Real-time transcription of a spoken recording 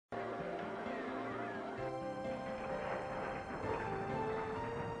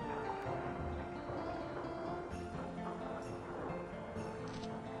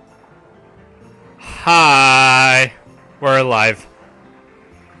Hi. We're alive.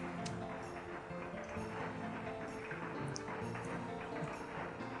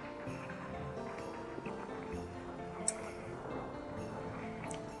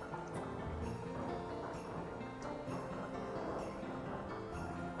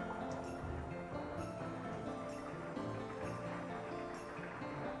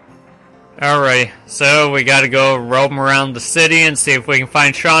 Alright, so we gotta go roam around the city and see if we can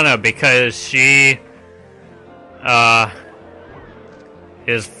find Shauna because she,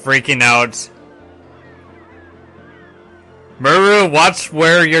 is freaking out. Muru, watch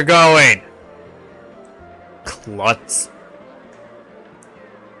where you're going! Klutz.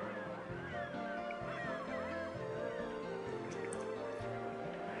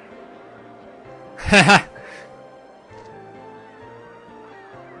 Haha.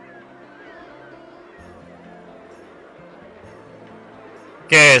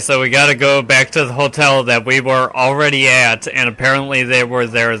 Okay, so we gotta go back to the hotel that we were already at, and apparently they were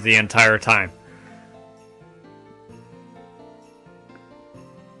there the entire time.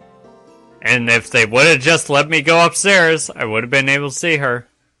 And if they would have just let me go upstairs, I would have been able to see her.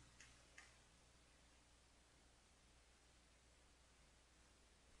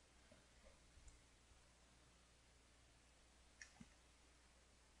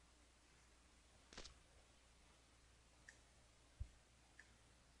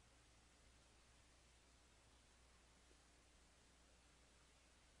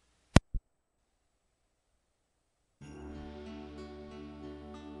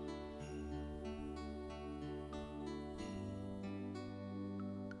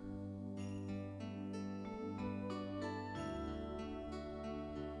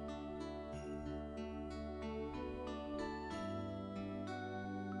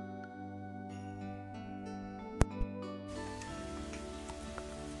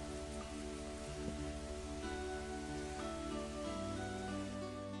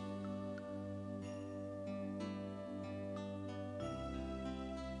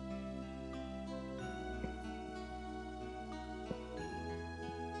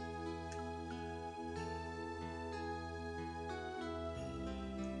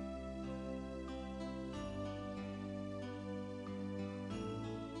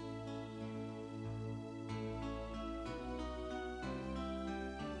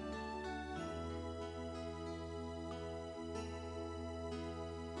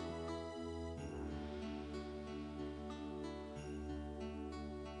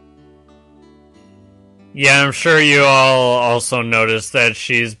 Yeah, I'm sure you all also noticed that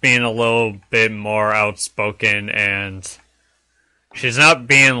she's being a little bit more outspoken and she's not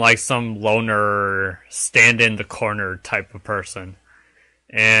being like some loner, stand in the corner type of person.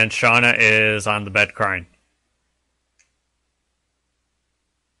 And Shauna is on the bed crying.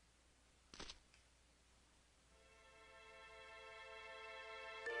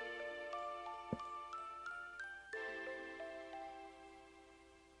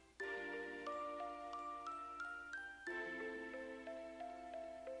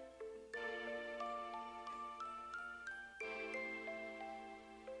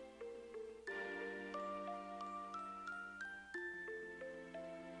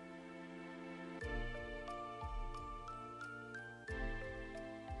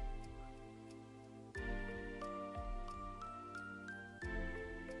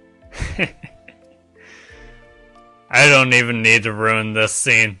 I don't even need to ruin this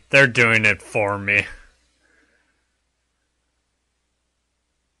scene. They're doing it for me.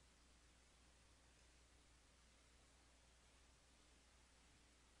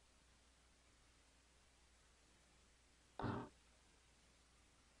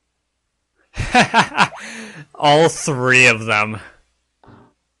 All three of them.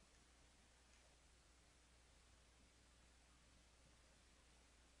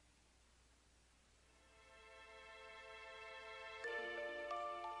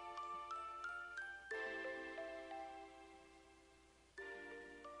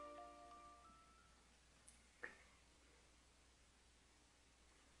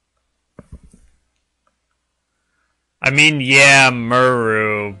 I mean, yeah,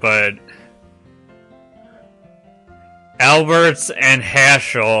 Muru, but Alberts and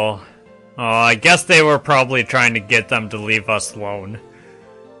Haschel, I guess they were probably trying to get them to leave us alone.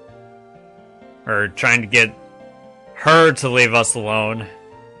 Or trying to get her to leave us alone.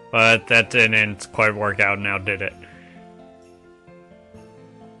 But that didn't quite work out now, did it?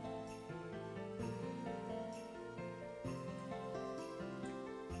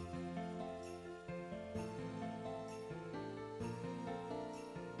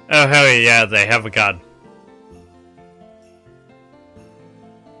 Oh, hell yeah, they have a god.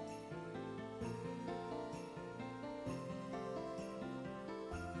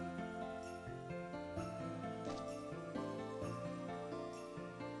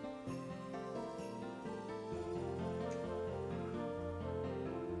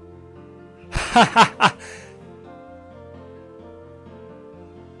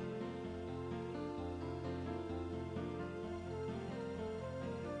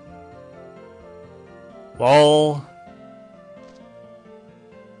 Lol.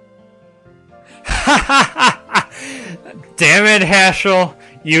 Damn it, Haschel.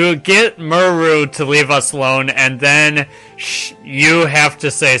 You get Muru to leave us alone, and then you have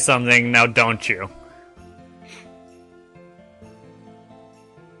to say something now, don't you?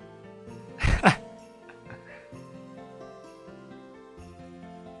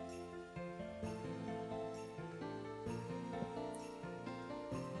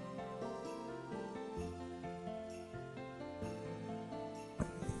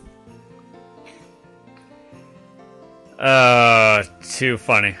 Too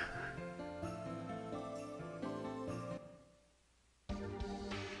funny.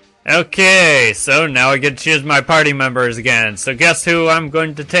 Okay, so now I get to choose my party members again. So guess who I'm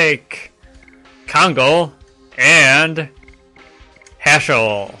going to take? Kongo and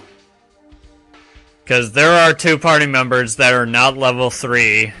Haschel. Because there are two party members that are not level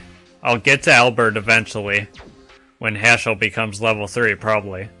 3. I'll get to Albert eventually. When Haschel becomes level 3,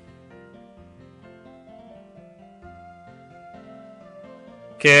 probably.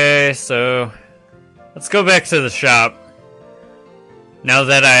 Okay, so let's go back to the shop. Now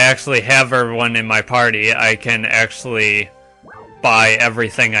that I actually have everyone in my party, I can actually buy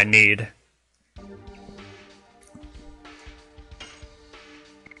everything I need.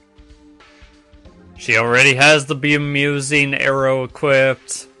 She already has the bemusing arrow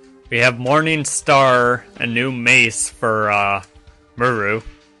equipped. We have Morning Star, a new mace for Muru.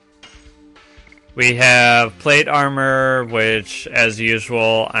 We have plate armor, which, as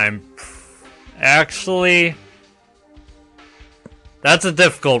usual, actually... That's a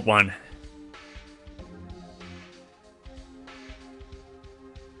difficult one.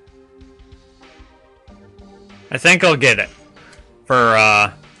 I think I'll get it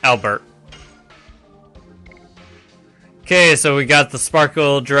for Albert. Okay, so we got the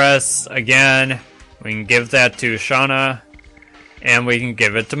sparkle dress again. We can give that to Shauna, and we can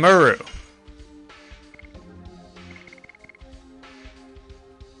give it to Muru.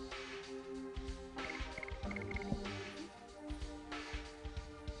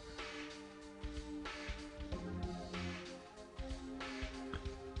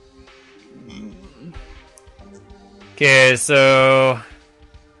 Okay, so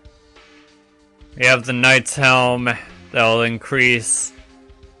we have the Knight's Helm. That'll increase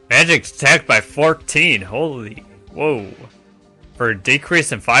magic attack by 14. Holy, whoa. For a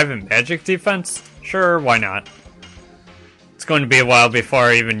decrease in 5 in magic defense? Sure, why not? It's going to be a while before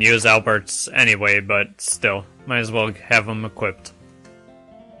I even use Albert's anyway, but still, might as well have them equipped.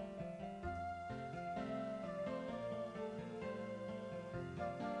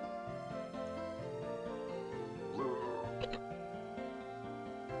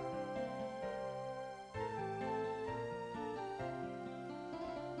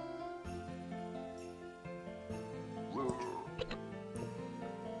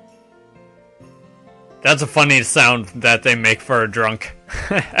 That's a funny sound that they make for a drunk.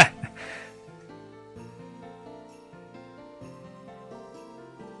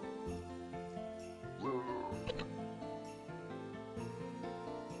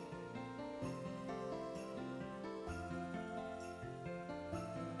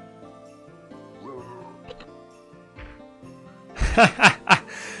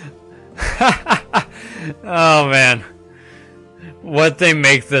 Oh man. What they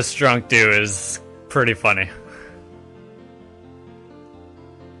make this drunk do is pretty funny.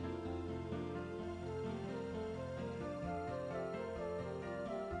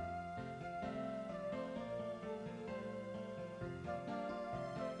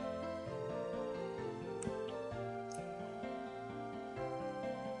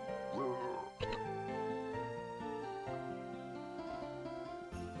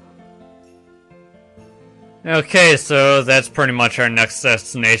 Okay, so that's pretty much our next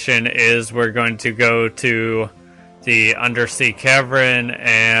destination. Is we're going to go to the undersea cavern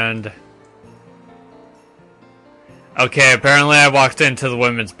and... Okay, apparently I walked into the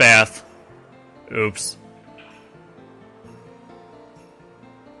women's bath. Oops.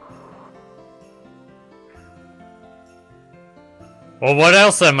 Well, what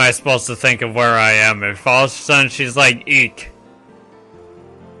else am I supposed to think of where I am? If all of a sudden she's like, eek.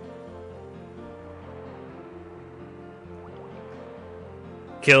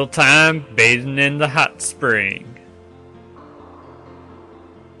 Kill time bathing in the hot spring.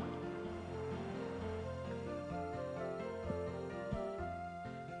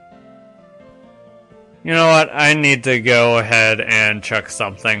 You know what? I need to go ahead and check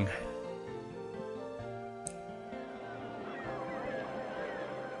something.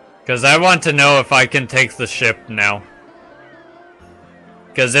 Because I want to know if I can take the ship now.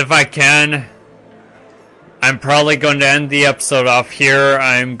 Because if I can, I'm probably going to end the episode off here.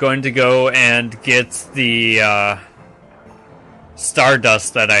 I'm going to go and get the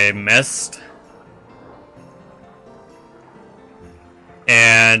Stardust that I missed.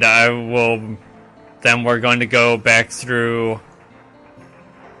 And I will... Then we're going to go back through...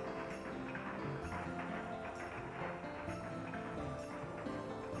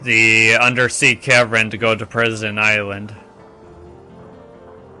 the undersea cavern to go to Prison Island.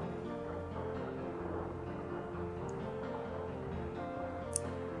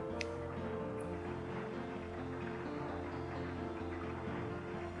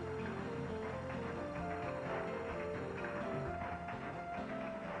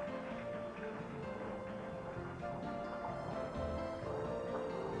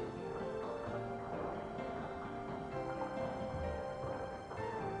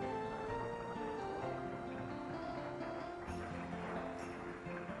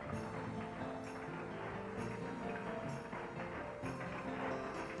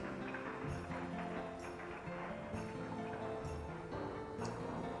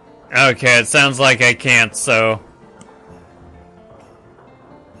 Okay, it sounds like I can't, so...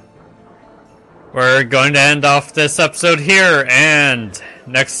 we're going to end off this episode here, and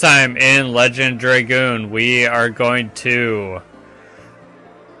next time in Legend Dragoon, we are going to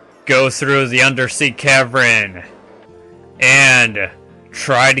go through the undersea cavern and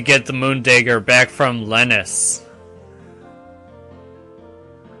try to get the Moondagger back from Lennis.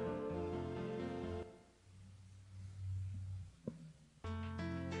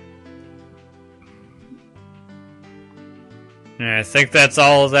 And I think that's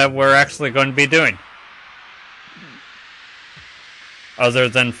all that we're actually going to be doing. Other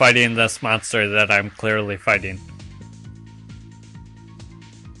than fighting this monster that I'm clearly fighting.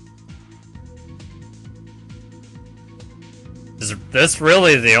 Is this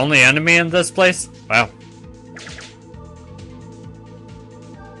really the only enemy in this place? Wow.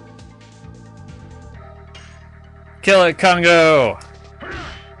 Kill it, Congo!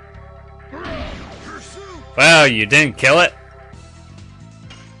 Wow, you didn't kill it?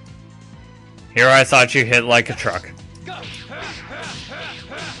 Here I thought you hit like a truck.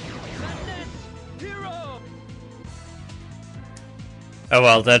 Oh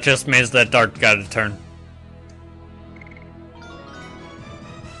well, that just means that Dart got a turn.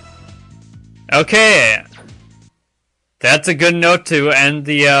 Okay! That's a good note to end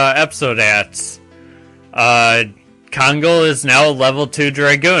the episode at. Kongal is now level 2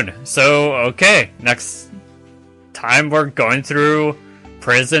 Dragoon. So, okay, next time we're going through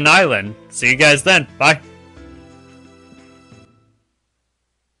Prison Island. See you guys then. Bye.